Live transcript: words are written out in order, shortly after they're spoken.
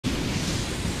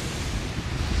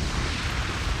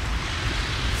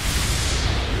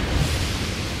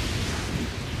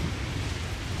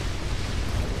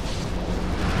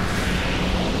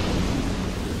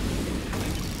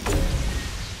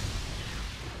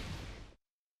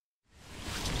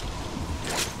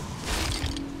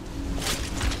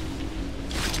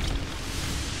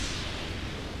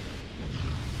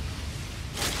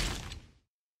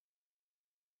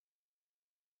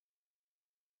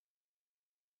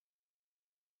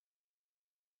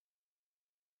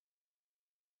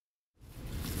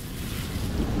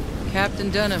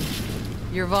Captain Dunham,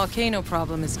 your volcano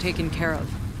problem is taken care of.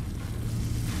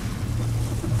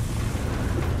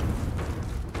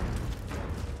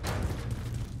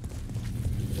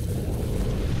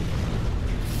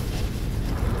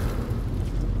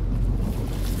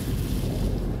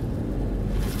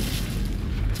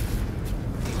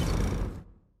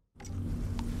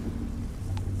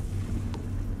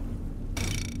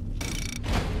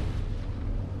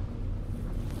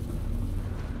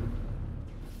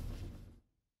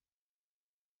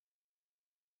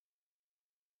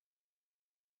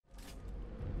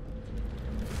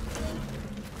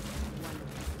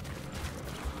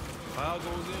 File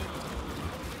goes in.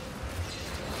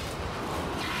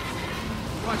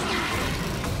 Watch where you go.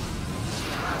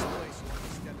 Last place you want to be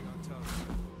stepping on toes.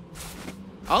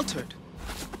 Altered?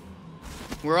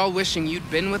 We're all wishing you'd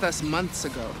been with us months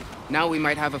ago. Now we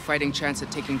might have a fighting chance at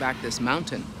taking back this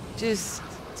mountain. Just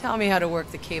tell me how to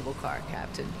work the cable car,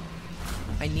 Captain.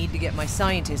 I need to get my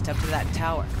scientist up to that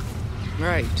tower.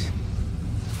 Right.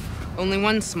 Only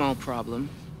one small problem.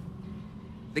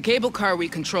 The cable car we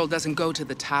control doesn't go to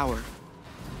the tower.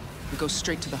 It goes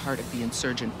straight to the heart of the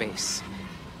insurgent base.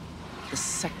 The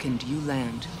second you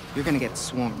land, you're gonna get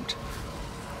swarmed.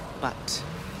 But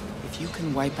if you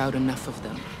can wipe out enough of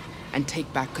them and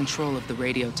take back control of the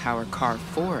radio tower car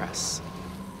for us,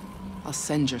 I'll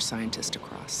send your scientist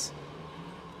across.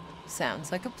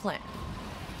 Sounds like a plan.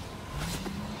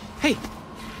 Hey!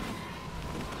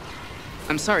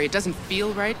 I'm sorry, it doesn't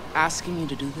feel right asking you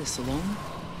to do this alone.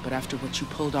 But after what you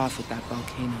pulled off with that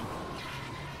volcano...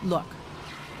 Look,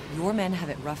 your men have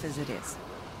it rough as it is.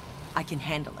 I can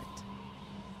handle it.